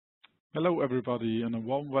Hello, everybody, and a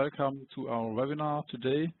warm welcome to our webinar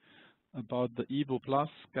today about the Evo Plus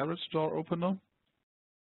garage door opener.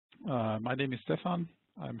 My name is Stefan.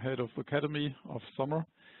 I'm head of Academy of SOMMER,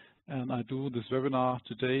 and I do this webinar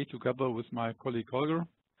today together with my colleague Holger.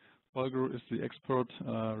 Holger is the expert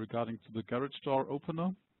regarding to the garage door opener.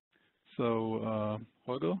 So,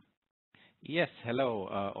 Holger? Yes, hello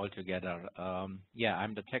all together. I'm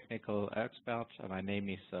the technical expert. My name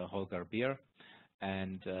is Holger Beer.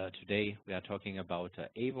 And today we are talking about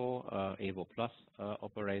Evo Plus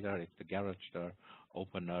operator. It's the garage door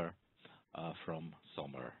opener from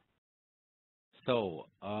SOMMER. So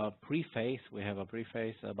preface, we have a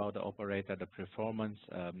preface about the operator, the performance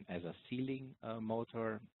as a ceiling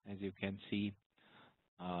motor. As you can see,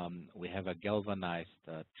 we have a galvanized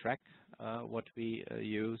track, what we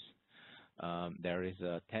use. There is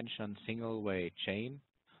a tension single-way chain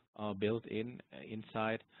built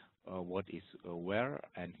inside. What is wear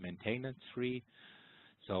and maintenance free,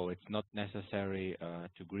 so it's not necessary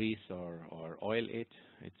to grease or oil it.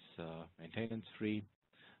 It's maintenance free.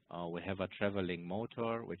 We have a traveling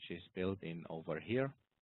motor which is built in over here,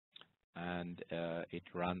 and it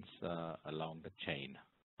runs along the chain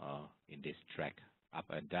in this track, up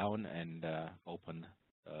and down, and open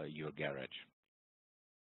your garage.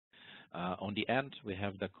 On the end we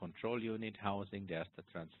have the control unit housing. There's the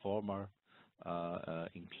transformer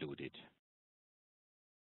included.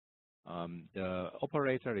 The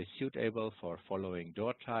operator is suitable for following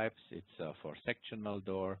door types. It's for sectional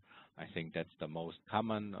door. I think that's the most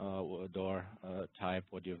common door type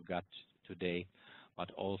what you've got today,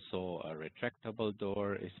 but also a retractable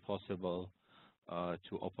door is possible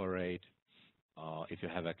to operate. If you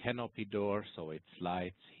have a canopy door, so it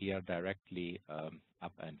slides here directly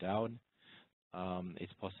up and down,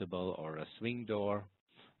 it's possible, or a swing door.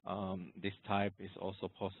 This type is also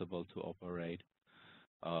possible to operate,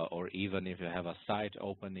 or even if you have a side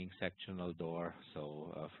opening sectional door,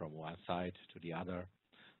 so from one side to the other,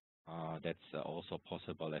 that's also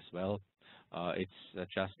possible as well. It's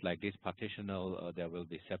just like this partitional, there will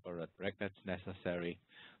be separate brackets necessary.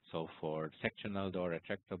 So for sectional door,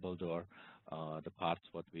 retractable door, the parts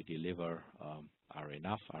what we deliver are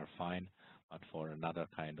enough, are fine, but for another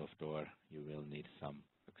kind of door, you will need some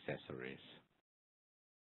accessories.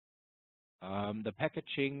 The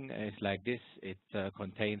packaging is like this. It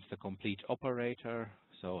contains the complete operator.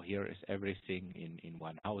 So here is everything in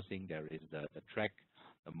one housing. There is the track,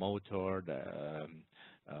 the motor, the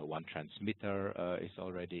one transmitter is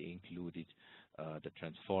already included, the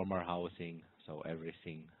transformer housing. So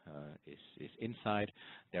everything is inside.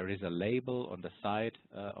 There is a label on the side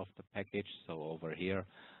of the package. So over here,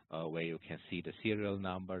 where you can see the serial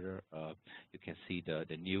number, you can see the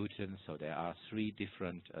Newton. So there are three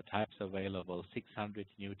different types available: 600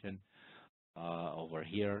 Newton. Over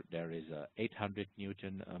here, there is a 800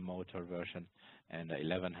 Newton motor version and a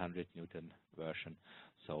 1100 Newton version.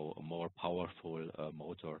 So a more powerful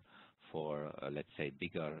motor for, let's say,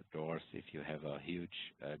 bigger doors. If you have a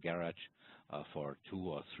huge garage for 2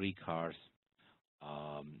 or 3 cars,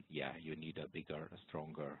 you need a bigger,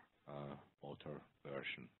 stronger motor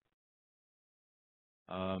version.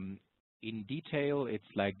 In detail, it's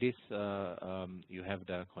like this. You have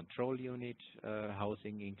the control unit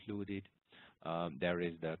housing included. There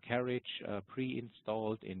is the carriage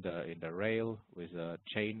pre-installed in the rail with a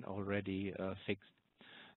chain already fixed.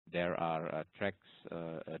 There are tracks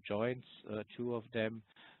joints, 2 of them.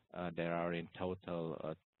 There are in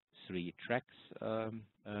total 3 tracks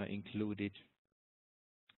included.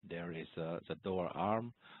 There is the door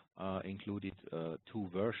arm included, 2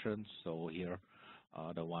 versions. So here,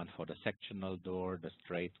 the one for the sectional door, the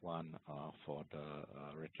straight one for the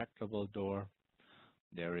retractable door.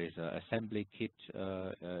 There is an assembly kit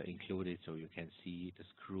included, so you can see the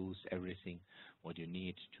screws, everything what you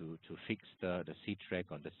need to fix the C-track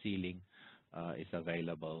on the ceiling is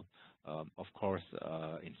available. Of course,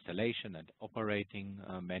 installation and operating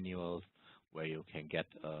manuals, where you can get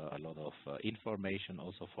a lot of information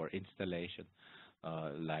also for installation,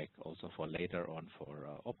 like also for later on for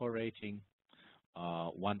operating.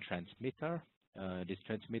 One transmitter. This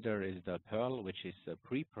transmitter is the Pearl, which is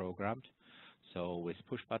pre-programmed. So with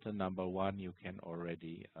push button number 1, you can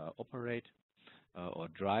already operate or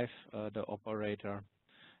drive the operator.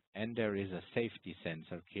 And there is a safety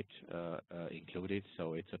sensor kit included.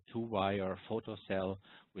 So it's a 2-wire photocell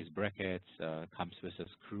with brackets, comes with a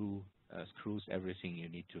screws, everything you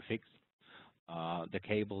need to fix. The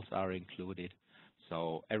cables are included.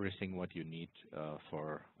 So everything what you need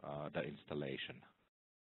for the installation.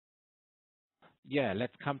 Yeah,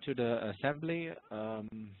 let's come to the assembly.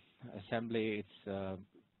 Assembly, it's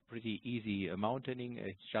pretty easy mounting.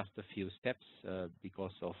 It's just a few steps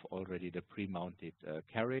because of already the pre-mounted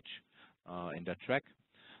carriage in the track.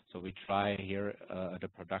 So we try here the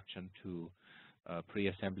production to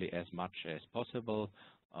pre-assembly as much as possible.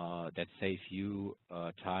 That saves you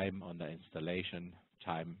time on the installation.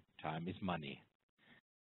 Time is money.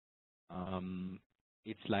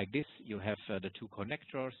 It's like this. You have the two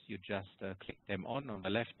connectors. You just click them on the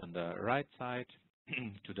left and the right side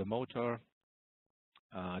to the motor.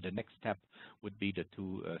 The next step would be the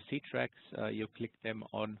two C-tracks. You click them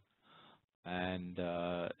on, and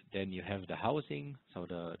then you have the housing. So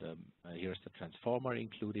here's the transformer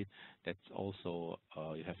included. That's also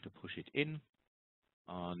you have to push it in.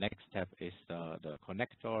 Next step is the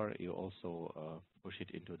connector. You also push it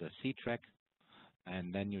into the C-track,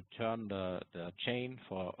 and then you turn the chain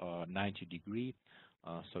for 90 degrees,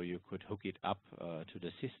 so you could hook it up to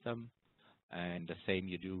the system. And the same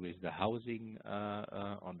you do with the housing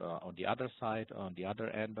on the other side, on the other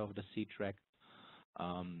end of the C-track.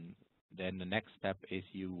 Then the next step is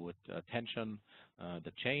you would tension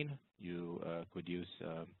the chain. You could use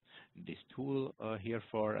this tool here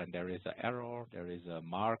for, and there is an arrow, there is a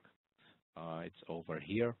mark. It's over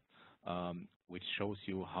here, which shows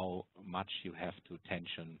you how much you have to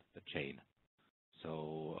tension the chain.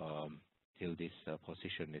 So till this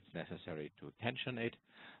position, it's necessary to tension it.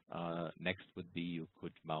 Next would be you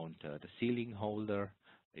could mount the ceiling holder.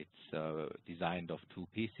 It's designed of two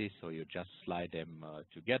pieces, so you just slide them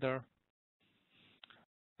together.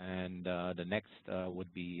 And the next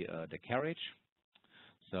would be the carriage.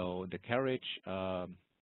 So the carriage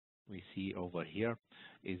we see over here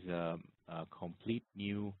is a complete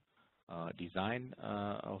new design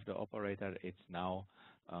of the operator. It's now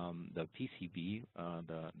the PCB.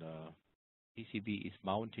 The PCB is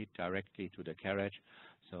mounted directly to the carriage,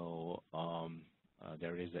 so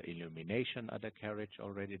there is an illumination at the carriage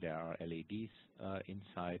already. There are LEDs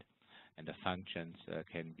inside, and the functions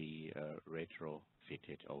can be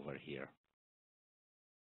retrofitted over here.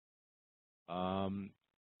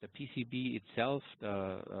 The PCB itself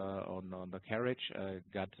on the carriage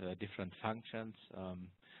got different functions.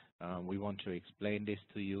 We want to explain this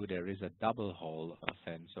to you. There is a double hole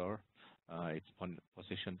sensor. It's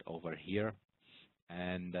positioned over here,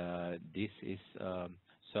 and this is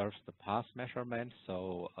serves the path measurement.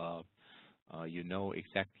 So you know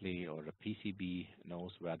exactly, or the PCB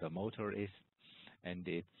knows where the motor is, and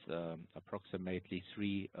it's approximately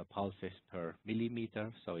 3 pulses per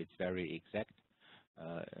millimeter. So it's very exact.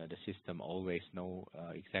 The system always know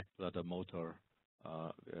exactly where the motor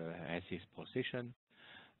has its position.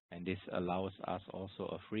 And this allows us also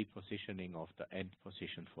a free positioning of the end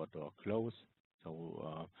position for door close.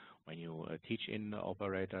 So when you teach in the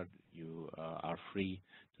operator, you are free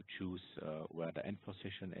to choose where the end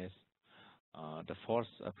position is. The force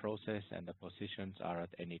process and the positions are at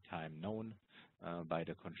any time known by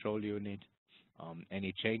the control unit.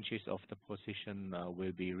 Any changes of the position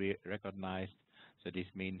will be recognized. So this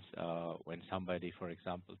means when somebody, for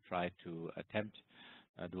example, try to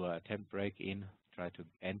do an attempt break-in, try to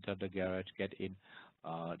enter the garage, get in,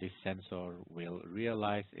 this sensor will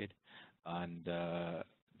realize it, and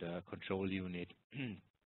the control unit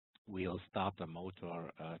will start the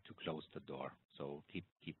motor to close the door. So keep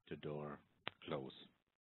the door closed.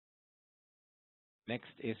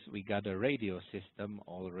 Next is we got a radio system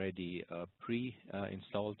already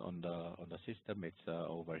pre-installed on the system. It's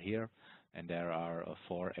over here, and there are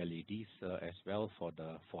 4 LEDs as well for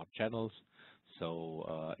the 4 channels.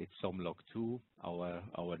 So it's SOMMER 2,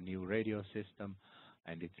 our new radio system,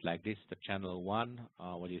 and it's like this. The channel 1,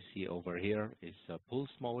 what you see over here is pulse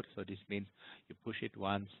mode. So this means you push it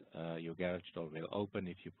once, your garage door will open.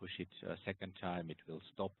 If you push it a second time, it will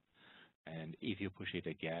stop. And if you push it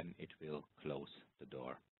again, it will close the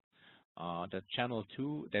door. The channel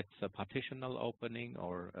 2, that's a partitional opening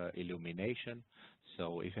or illumination.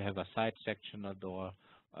 So if you have a side sectional door,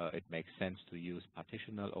 it makes sense to use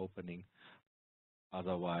partitional opening.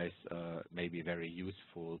 Otherwise, may be very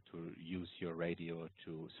useful to use your radio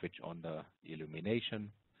to switch on the illumination.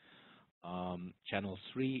 Channel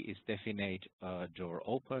 3 is definite door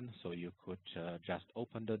open, so you could just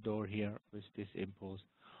open the door here with this impulse,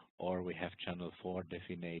 or we have channel 4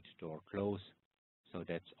 definite door close, so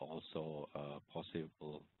that's also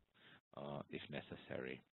possible if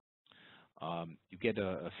necessary. You get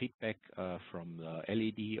a feedback from the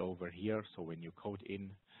LED over here, so when you code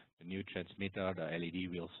in the new transmitter, the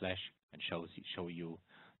LED will flash and show you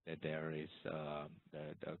that there is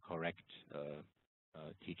the correct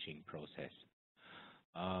teaching process.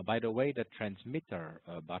 By the way, the transmitter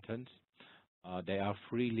buttons They are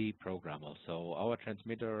freely programmable. So our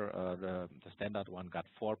transmitter, the standard one, got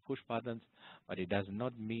 4 push buttons, but it does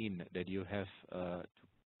not mean that you have to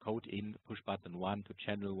code in push button 1 to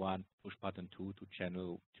channel 1, push button 2 to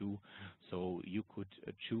channel 2. So you could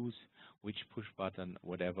choose which push button,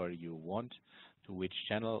 whatever you want, to which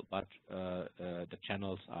channel, but the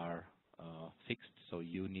channels are fixed. So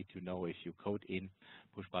you need to know if you code in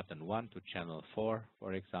push button 1 to channel 4,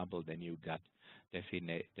 for example, then you got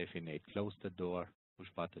definite close the door, push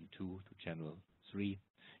button 2 to channel 3.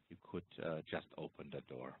 You could just open the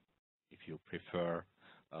door if you prefer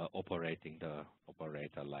operating the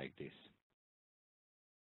operator like this.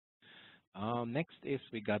 Next is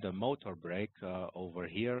we got a motor brake. Over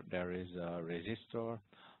here there is a resistor,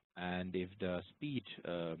 and if the speed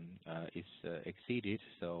is exceeded,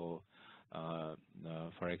 so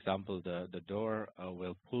for example the door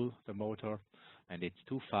will pull the motor and it's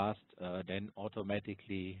too fast, then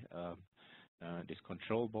automatically this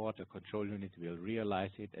control board, the control unit, will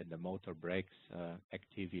realize it, and the motor brakes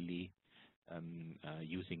actively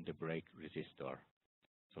using the brake resistor.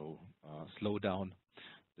 So slow down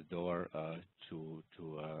the door to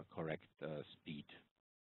correct speed.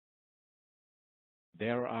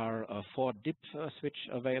 There are 4 dip switch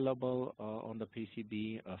available on the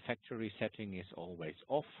PCB. Factory setting is always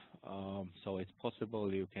off, so it's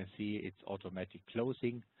possible you can see it's automatic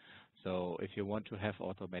closing. So if you want to have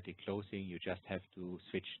automatic closing, you just have to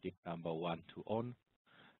switch dip number 1 to on.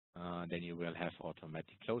 Then you will have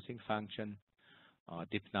automatic closing function.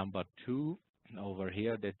 Dip number 2 over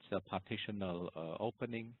here, that's a partitional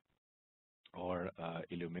opening or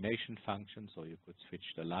illumination function, so you could switch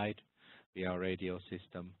the light via radio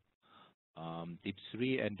system. Dip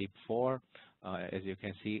 3 and dip 4, as you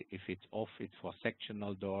can see, if it's off, it's for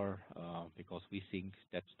sectional door, because we think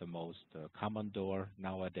that's the most common door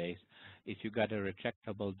nowadays. If you got a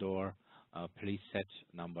retractable door, please set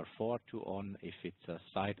number 4 to on. If it's a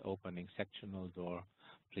side opening sectional door,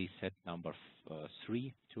 please set number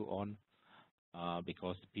 3 to on,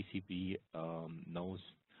 because the PCB knows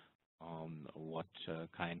what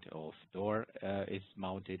kind of door is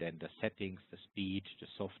mounted, and the settings, the speed, the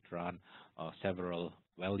soft run, several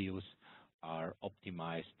values are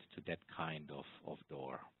optimized to that kind of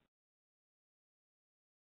door.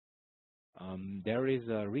 There is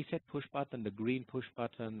a reset push button, the green push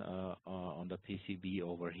button on the PCB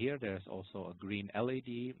over here. There's also a green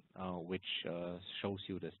LED which shows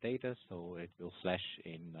you the status, so it will flash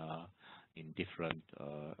in different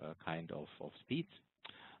kind of speeds.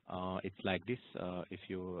 It's like this. If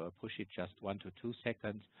you push it just 1 to 2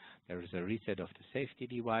 seconds, there is a reset of the safety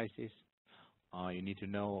devices. You need to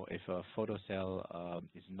know if a photocell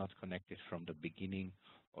is not connected from the beginning,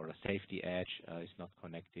 or a safety edge is not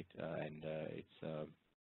connected, and it's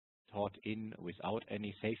taught in without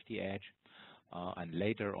any safety edge. And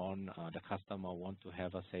later on, the customer wants to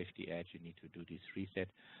have a safety edge. You need to do this reset.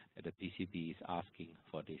 The PCB is asking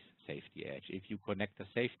for this safety edge. If you connect the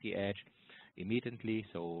safety edge immediately,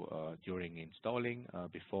 so during installing,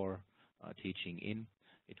 before teaching in,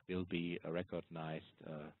 it will be recognized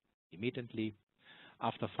immediately.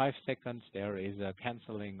 After 5 seconds, there is a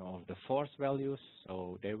canceling of the force values,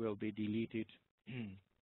 so they will be deleted.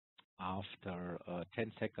 After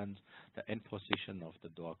 10 seconds, the end position of the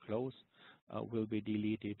door close will be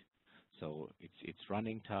deleted, so it's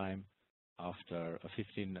running time. After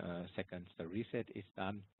 15 seconds, the reset is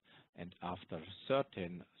done, and after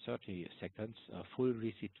 30 seconds, full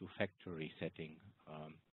reset to factory setting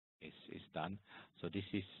is done. So this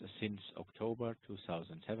is since October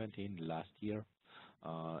 2017, last year.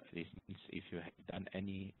 This means if you have done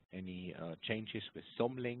any changes with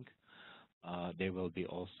SOMMER, they will be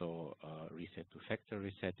also reset to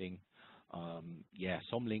factory setting. Yeah,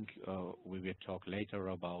 SOMMER we will talk later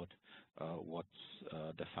about what's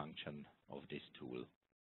the function of this tool.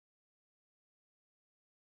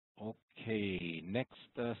 Okay, next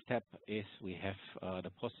step is we have the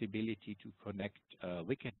possibility to connect a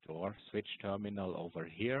wicket door switch terminal over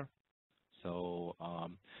here. So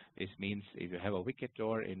this means if you have a wicket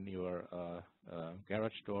door in your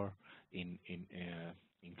garage door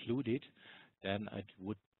included, then it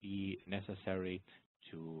would be necessary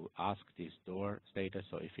to ask this door status.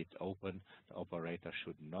 So if it's open, the operator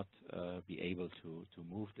should not be able to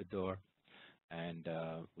move the door. And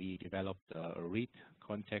we developed a read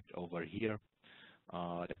contact over here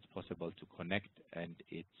that's possible to connect, and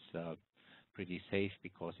it's pretty safe,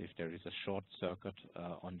 because if there is a short circuit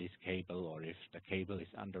on this cable, or if the cable is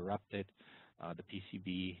interrupted, the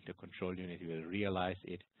PCB, the control unit, will realize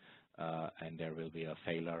it, and there will be a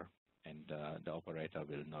failure, and the operator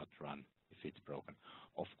will not run. If it's broken.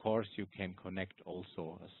 Of course, you can connect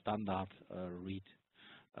also a standard read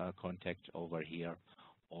contact over here,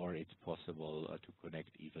 or it's possible to connect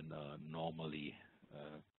even normally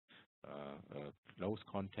close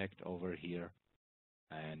contact over here,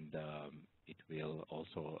 and it will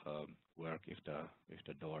also work if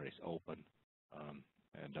the door is open,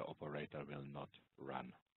 and the operator will not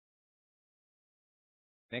run.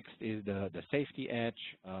 Next is the safety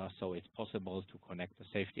edge. So it's possible to connect the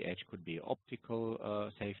safety edge. Could be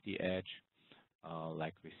optical safety edge,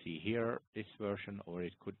 like we see here, this version, or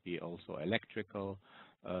it could be also electrical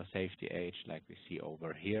safety edge, like we see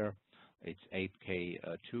over here. It's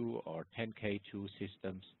 8K2 or 10K2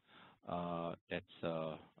 systems.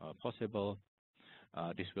 That's possible.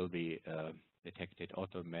 This will be detected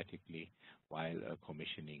automatically while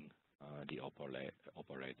commissioning the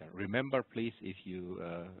operator. Remember, please, if you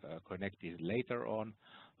connect this later on,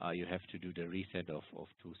 you have to do the reset of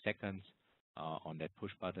 2 seconds on that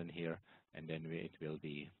push button here, and then it will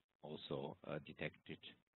be also detected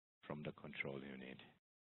from the control unit.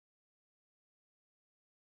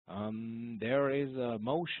 There is a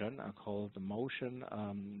motion called motion,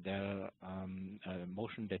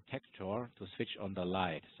 motion detector to switch on the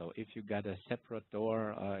light. So if you got a separate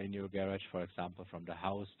door in your garage, for example, from the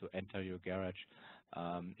house to enter your garage,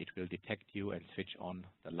 it will detect you and switch on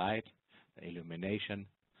the light, the illumination,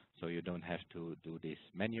 so you don't have to do this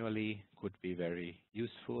manually. Could be very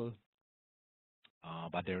useful,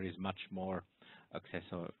 but there is much more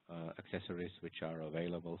accessories which are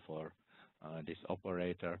available for this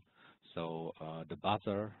operator. So the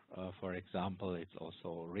buzzer, for example, it's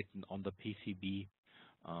also written on the PCB.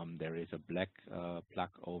 There is a black plug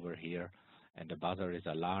over here, and the buzzer is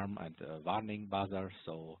alarm and a warning buzzer.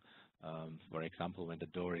 So for example, when the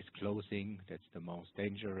door is closing, that's the most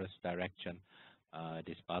dangerous direction.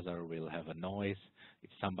 This buzzer will have a noise. If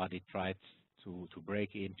somebody tries to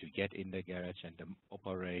break in, to get in the garage, and the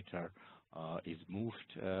operator is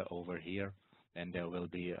moved over here, then there will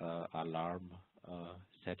be an alarm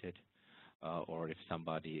set it. Or if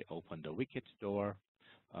somebody opened the wicket door,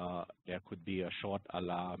 there could be a short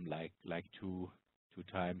alarm, like two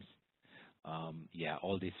times. Yeah,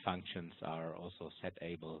 all these functions are also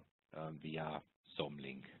setable via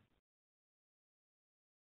SOMMER.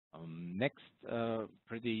 Next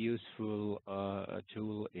pretty useful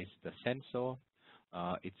tool is the sensor.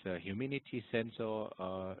 It's a humidity sensor.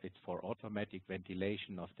 It's for automatic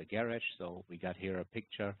ventilation of the garage. So we got here a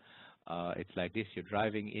picture. It's like this. You're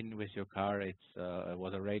driving in with your car. It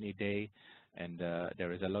was a rainy day, and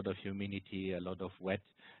there is a lot of humidity, a lot of wet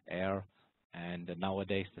air. And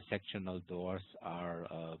nowadays the sectional doors are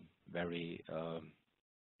very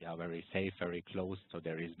safe, very closed, so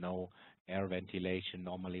there is no air ventilation.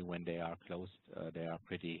 Normally when they are closed, they are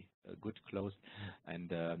pretty good closed. And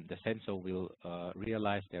the sensor will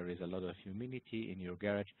realize there is a lot of humidity in your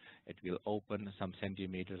garage. It will open some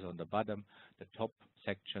centimeters on the bottom. The top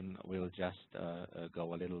section will just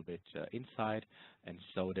go a little bit inside, and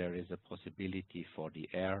so there is a possibility for the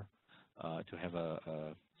air to have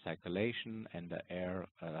a circulation, and the air,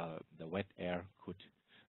 the wet air could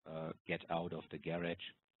get out of the garage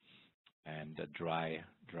and dry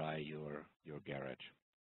your garage.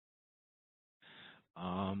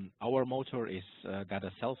 Our motor is got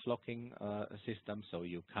a self-locking system, so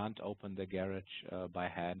you can't open the garage by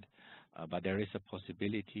hand, but there is a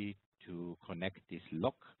possibility to connect this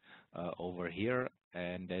lock over here,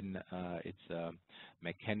 and then it's a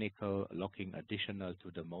mechanical locking additional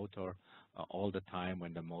to the motor all the time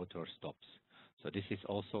when the motor stops. So this is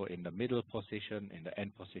also in the middle position, in the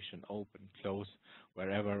end position, open, close,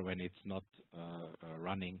 wherever when it's not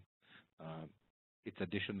running. It's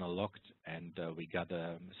additional locked, and we got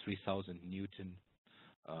a 3,000 Newton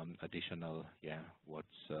additional, what's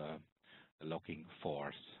locking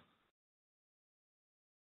force.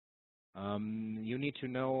 You need to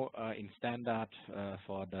know in standard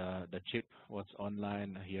for the chip what's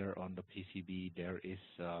online here on the PCB, there is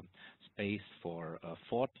space for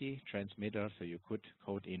 40 transmitter, so you could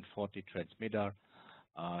code in 40 transmitter.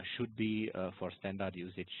 Should be for standard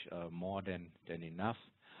usage more than enough,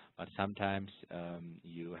 but sometimes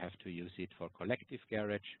you have to use it for collective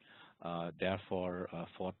garage. Therefore,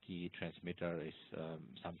 40 transmitter is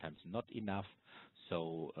sometimes not enough.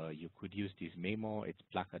 So you could use this memo. It's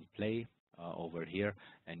plug and play over here,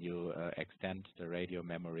 and you extend the radio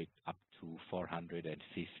memory up to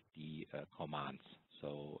 450 commands.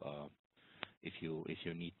 So if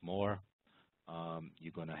you need more,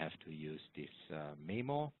 you're gonna have to use this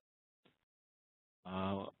memo.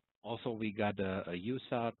 Also, we got a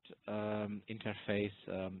USART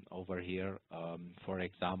interface over here. For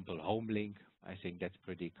example, HomeLink I think that's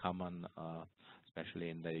pretty common, especially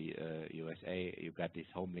in the USA. You got this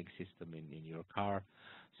HomeLink system in your car.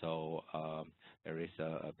 So there is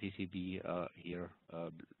a PCB here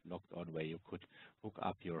locked on where you could hook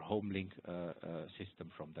up your HomeLink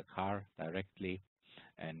system from the car directly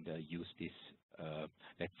and use this,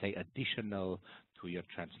 let's say, additional to your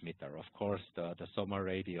transmitter. Of course, the SOMMER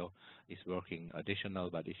radio is working additional,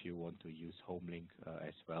 but if you want to use HomeLink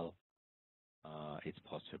as well, it's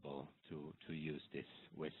possible to use this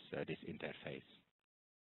with this interface.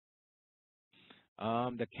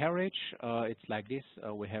 The carriage, it's like this.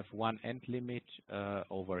 We have one end limit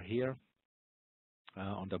over here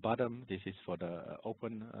on the bottom. This is for the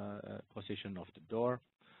open position of the door.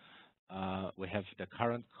 We have the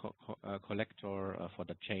current collector for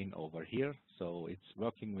the chain over here. So it's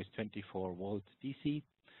working with 24 volt DC.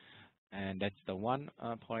 And that's the one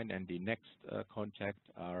point. And the next contact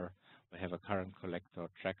are, we have a current collector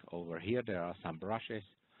track over here. There are some brushes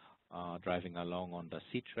driving along on the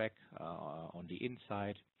C-track on the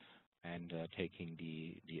inside and taking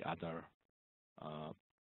the other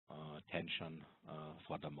tension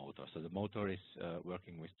for the motor. So the motor is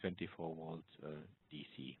working with 24 volt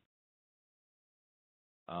DC.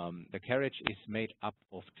 The carriage is made up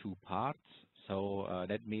of two parts. So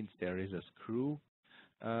that means there is a screw.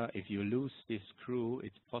 If you lose this screw,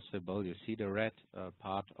 it's possible, you see the red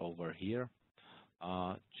part over here,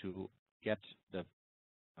 to get the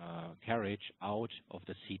carriage out of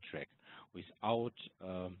the C-track without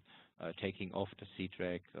taking off the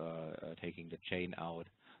C-track, taking the chain out.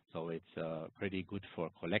 So it's pretty good for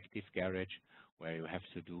collective garage where you have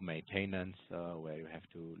to do maintenance, where you have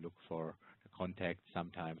to look for the contact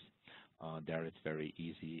sometimes. There it's very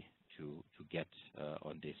easy to get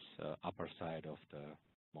on this upper side of the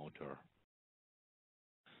motor.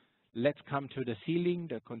 Let's come to the sealing,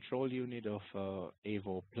 the control unit of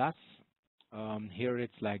Evo Plus. Here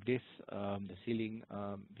it's like this. The sealing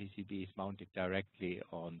PCB is mounted directly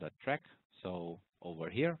on the track, so over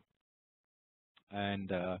here,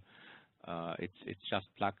 and it's just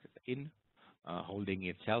plugged in, holding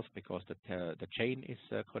itself because the chain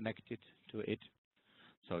is connected to it.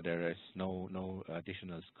 So there is no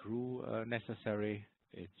additional screw necessary.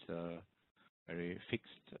 It's very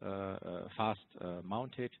fixed, fast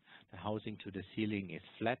mounted. The housing to the ceiling is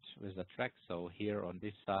flat with the track. So here on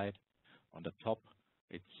this side, on the top,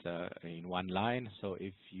 it's in one line. So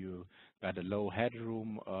if you got a low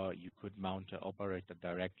headroom, you could mount the operator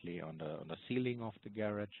directly on the ceiling of the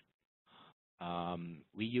garage.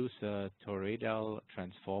 We use a toroidal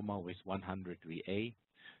transformer with 100 VA,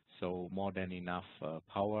 so more than enough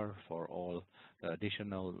power for all the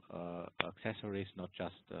additional accessories, not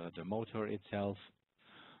just the motor itself.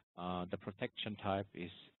 The protection type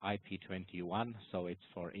is IP21, so it's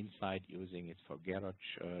for inside using, it's for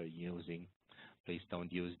garage using. Please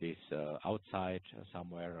don't use this outside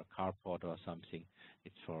somewhere, a carport or something.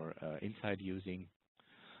 It's for inside using.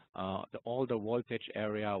 All the voltage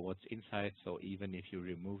area, what's inside, so even if you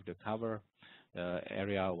remove the cover, the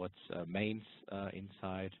area what's mains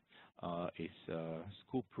inside is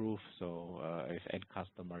scoop proof, so if end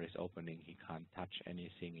customer is opening, he can't touch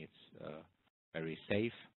anything. It's very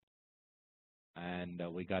safe. And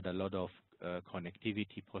we got a lot of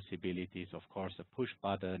connectivity possibilities. Of course, a push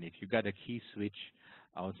button. If you got a key switch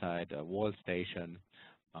outside a wall station,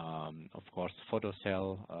 of course,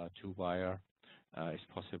 photocell 2-wire is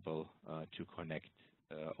possible to connect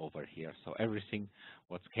over here. So everything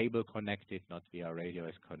what's cable connected, not via radio,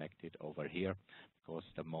 is connected over here because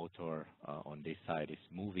the motor on this side is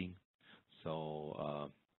moving. So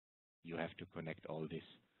you have to connect all these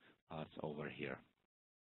parts over here.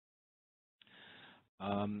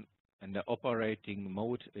 And the operating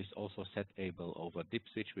mode is also setable over dip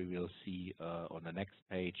switch. We will see on the next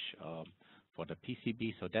page for the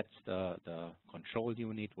PCB. So that's the control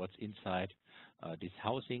unit, what's inside this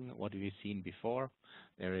housing, what we've seen before.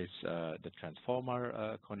 There is the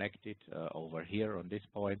transformer connected over here on this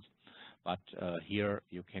point. But here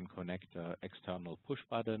you can connect external push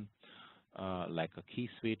button like a key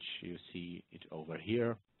switch. You see it over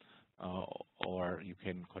here. Or you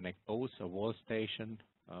can connect both a wall station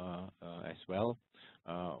as well.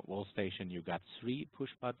 Wall station, you got 3 push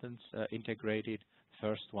buttons integrated.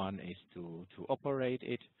 First one is to operate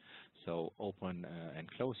it, so open and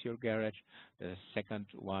close your garage. The second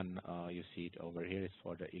one, you see it over here, is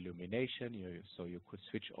for the illumination. So you could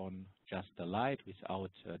switch on just the light without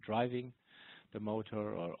driving the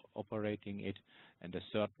motor or operating it. And the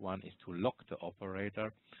third one is to lock the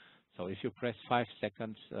operator. So if you press 5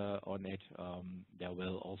 seconds on it, there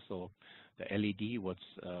will also the LED, what's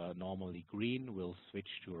normally green, will switch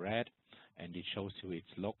to red, and it shows you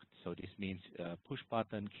it's locked. So this means push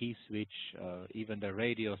button, key switch, even the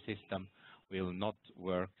radio system will not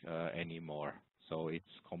work anymore. So it's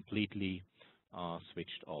completely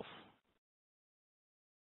switched off.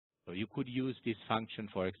 So you could use this function,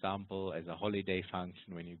 for example, as a holiday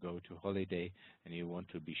function when you go to holiday and you want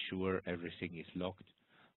to be sure everything is locked.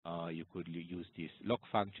 You could use this lock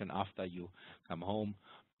function after you come home.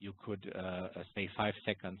 You could stay 5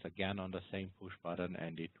 seconds again on the same push button,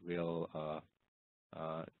 and it will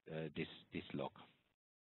disllock.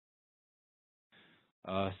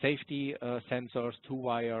 Safety sensors,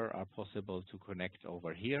 2-wire, are possible to connect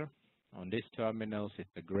over here. On these terminals, it's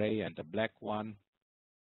the gray and the black one.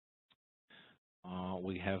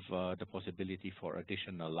 We have the possibility for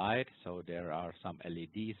additional light, so there are some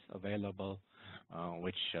LEDs available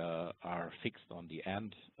which are fixed on the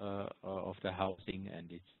end of the housing,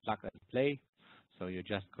 and it's plug and play. So you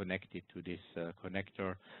just connect it to this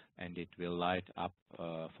connector, and it will light up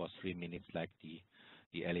for 3 minutes like the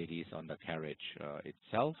LEDs on the carriage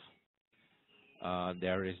itself.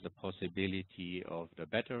 There is the possibility of the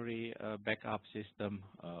battery backup system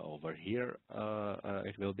over here.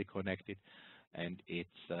 It will be connected, and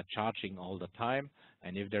it's charging all the time.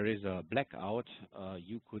 And if there is a blackout,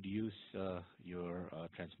 you could use your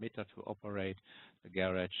transmitter to operate the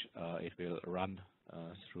garage. It will run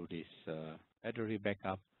through this battery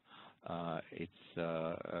backup. It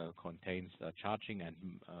contains charging and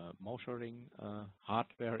measuring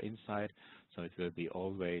hardware inside, so it will be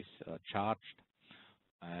always charged.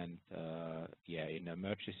 And yeah, in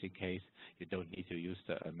emergency case, you don't need to use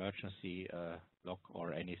the emergency lock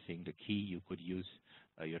or anything. The key, you could use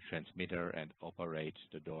your transmitter and operate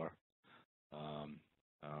the door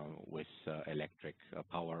with electric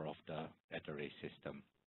power of the battery system.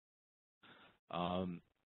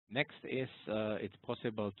 Next is it's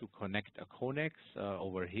possible to connect a Connex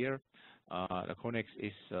over here. The Connex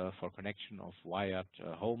is for connection of wired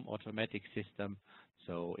home automatic system.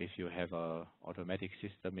 So if you have a automatic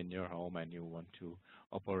system in your home and you want to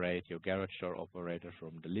operate your garage door operator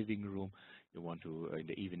from the living room, you want to in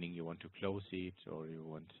the evening you want to close it or you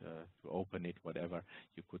want to open it, whatever,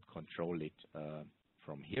 you could control it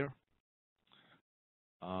from here.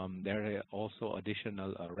 There are also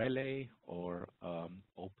additional relay or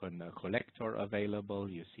open collector available.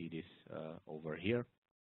 You see this over here.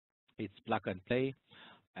 It's plug and play,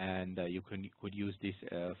 and you could use this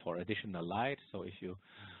for additional light. So if you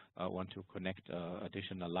want to connect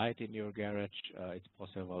additional light in your garage, it's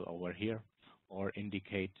possible over here, or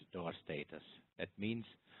indicate door status. That means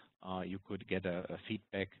you could get a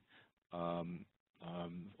feedback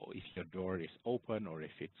if your door is open or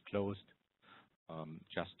if it's closed.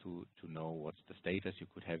 Just to know what's the status. You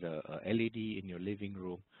could have a LED in your living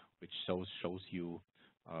room which shows you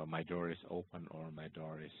my door is open or my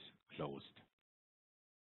door is closed.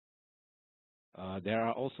 There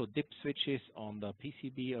are also dip switches on the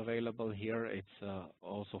PCB available here. It's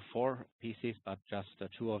also 4 pieces, but just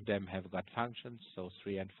 2 of them have got functions, so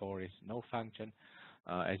 3 and 4 is no function.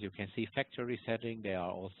 As you can see, factory setting, they are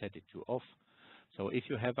all set to off. So if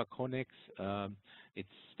you have a Connex,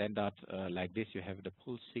 it's standard like this. You have the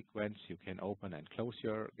pulse sequence. You can open and close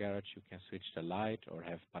your garage. You can switch the light or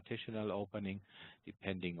have partitional opening,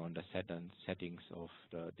 depending on the settings of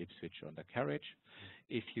the dip switch on the carriage.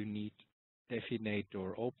 If you need definite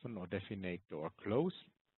door open or definite door close,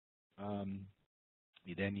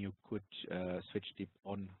 then you could switch dip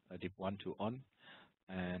 1 to on,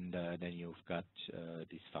 and then you've got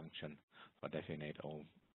this function for definite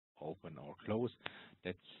open or close.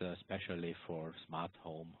 That's especially for smart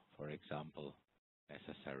home, for example,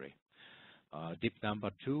 necessary. Dip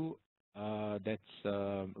number 2, that's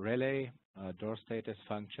relay door status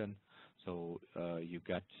function. So you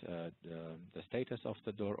got the status of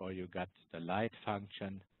the door, or you got the light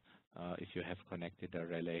function if you have connected a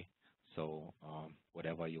relay. So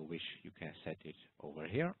whatever you wish, you can set it over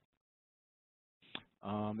here.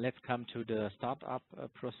 Let's come to the startup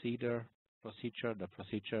procedure. The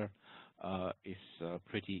procedure is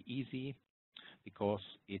pretty easy because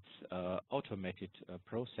it's an automated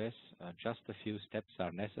process. Just a few steps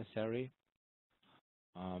are necessary.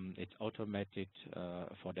 It's automated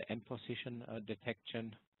for the end position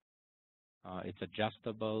detection. It's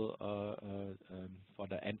adjustable for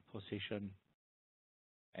the end position,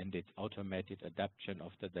 and it's automated adaptation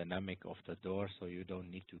of the dynamic of the door, so you don't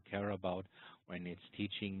need to care about when it's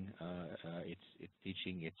teaching. It's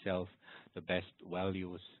teaching itself the best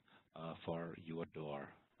values for your door,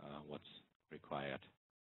 what's required.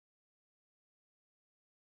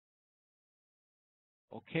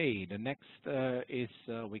 Okay, the next is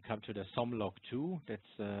we come to the SOMMER 2. That's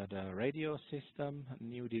the radio system,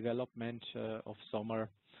 new development of SOMMER,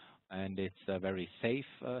 and it's a very safe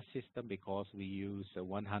system because we use a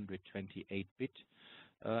 128-bit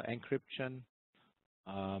encryption.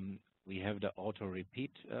 We have the auto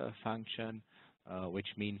repeat function, which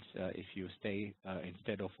means if you stay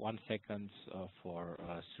instead of 1 second for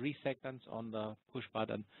 3 seconds on the push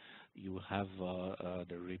button, you have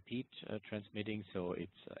the repeat transmitting. So it's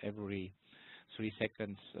every 3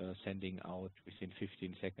 seconds sending out within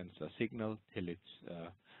 15 seconds a signal till it's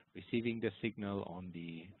receiving the signal on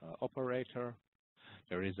the operator.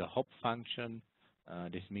 There is a hop function.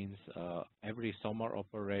 This means every SOMMER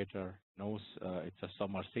operator knows it's a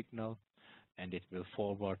SOMMER signal, and it will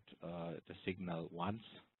forward the signal once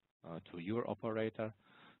to your operator.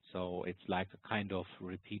 So it's like a kind of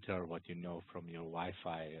repeater, what you know from your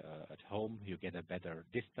Wi-Fi at home. You get a better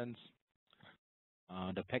distance.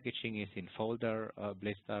 The packaging is in folder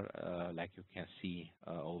blister, like you can see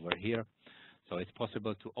over here. So it's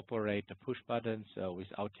possible to operate the push buttons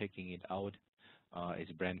without taking it out.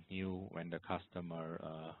 It's brand new when the customer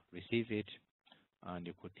receives it, and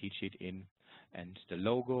you could teach it in. And the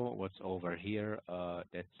logo, what's over here,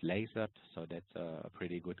 that's lasered, so that's a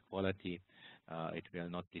pretty good quality. It will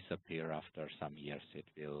not disappear after some years. It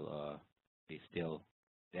will be still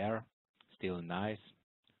there, still nice.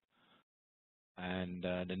 And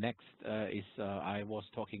the next is I was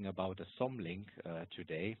talking about a SOMLink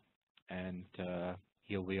today, and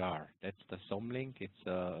here we are. That's the SOMLink. It's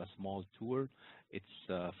a small tool.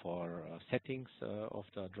 It's for settings of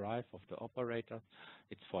the drive of the operator.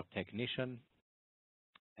 It's for technician,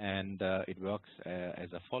 and it works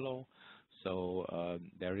as a follow. So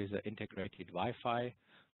there is an integrated Wi-Fi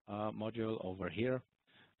module over here.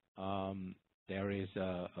 There is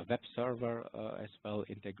a web server as well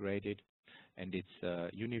integrated, and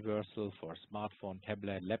it's universal for smartphone,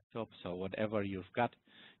 tablet, laptop. So whatever you've got,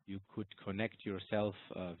 you could connect yourself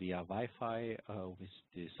via Wi-Fi with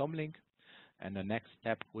the SOMLink. And the next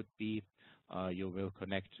step would be you will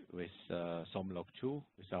connect with SOMMER 2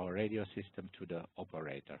 with our radio system to the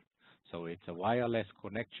operator. So it's a wireless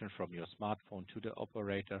connection from your smartphone to the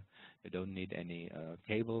operator. You don't need any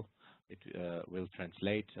cable. It will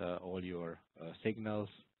translate all your signals.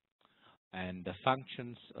 And the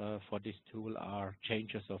functions for this tool are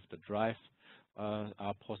changes of the drive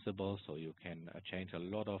are possible. So you can change a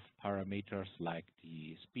lot of parameters like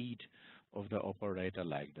the speed of the operator,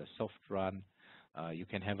 like the soft run. You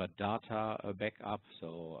can have a data backup,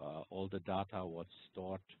 so all the data was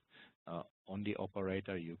stored on the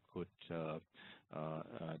operator. You could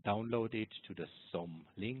download it to the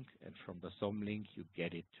SOMLink, and from the SOMLink you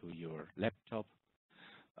get it to your laptop.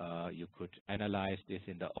 You could analyze this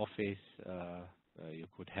in the office. You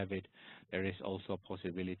could have it. There is also a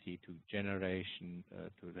possibility to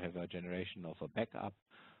have a generation of a backup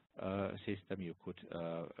system. You could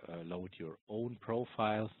load your own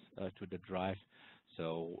profiles to the drive.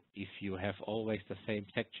 So if you have always the same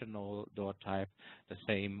section or door type, the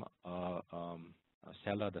same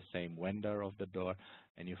seller, the same vendor of the door,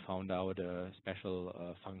 and you found out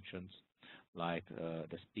special functions like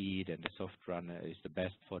the speed and the soft run is the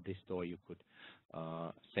best for this door, you could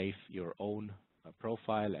save your own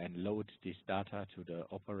profile and load this data to the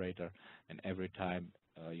operator, and every time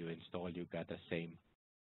you install, you got the same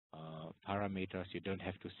parameters. You don't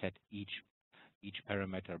have to set each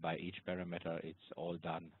parameter by each parameter. It's all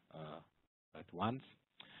done at once.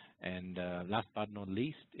 And last but not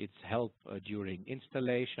least, it's help during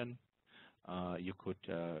installation. You could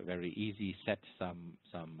very easy set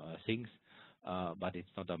some things, but it's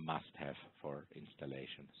not a must-have for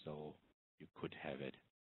installation, so you could have it.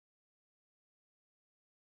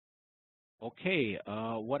 Okay,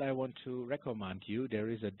 what I want to recommend you, there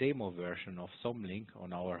is a demo version of SOMLink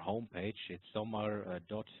on our homepage. It's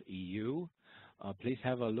sommer.eu. Please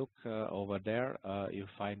have a look over there. You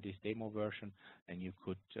find this demo version, and you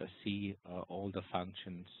could see all the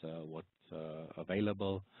functions what's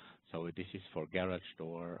available. So this is for garage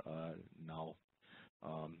door now.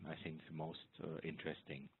 I think the most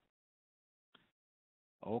interesting.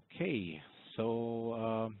 Okay,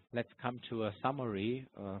 so let's come to a summary.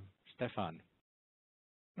 Stefan.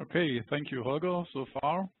 Okay, thank you, Holger, so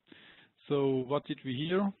far. So what did we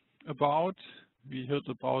hear about? We heard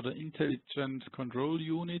about an intelligent control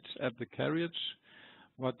unit at the carriage.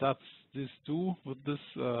 What does this do? With this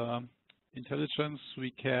intelligence, we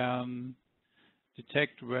can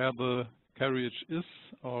detect where the carriage is,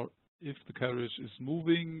 or if the carriage is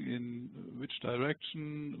moving, in which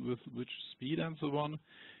direction, with which speed, and so on.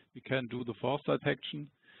 We can do the force detection.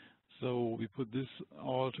 So we put this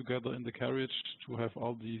all together in the carriage to have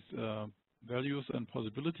all these values and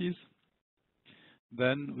possibilities.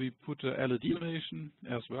 Then we put a LED illumination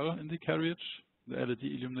as well in the carriage. The LED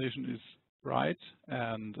illumination is bright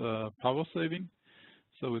and power saving,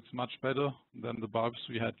 so it's much better than the bulbs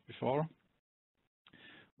we had before.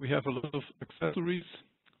 We have a lot of accessories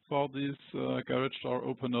for this garage door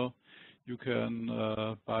opener. You can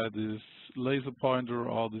buy this laser pointer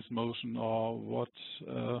or this motion, or what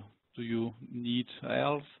do you need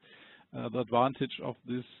else. The advantage of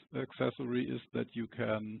this accessory is that you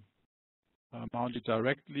can mount it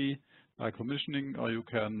directly by commissioning, or you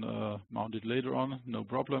can mount it later on, no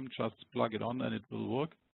problem, just plug it on and it will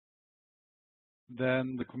work.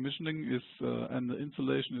 Then the commissioning is and the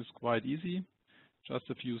installation is quite easy, just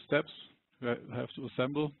a few steps you have to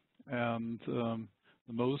assemble, and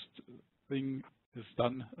the most thing is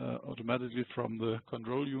done automatically from the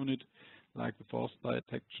control unit, like the force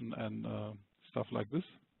detection and stuff like this.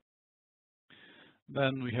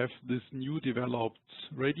 Then we have this new developed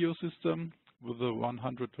radio system with a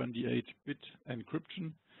 128-bit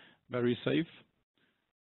encryption, very safe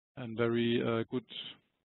and very good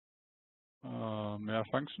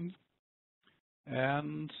functions.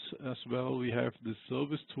 And as well, we have the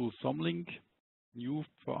service tool SOMMER, new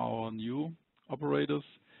for our new operators.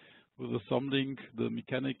 With the SOMMER, the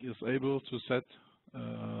mechanic is able to set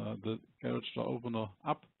the garage door opener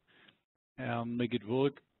up and make it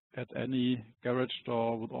work at any garage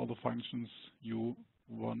door with all the functions you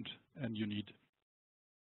want and you need.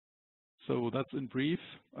 So that's in brief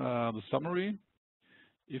the summary.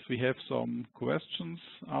 If we have some questions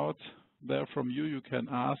out there from you, you can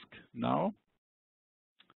ask now.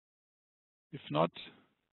 If not,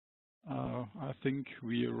 I think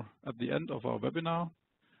we're at the end of our webinar.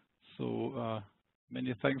 So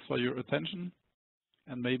many thanks for your attention,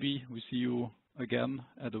 and maybe we see you again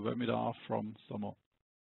at a webinar from SOMMER.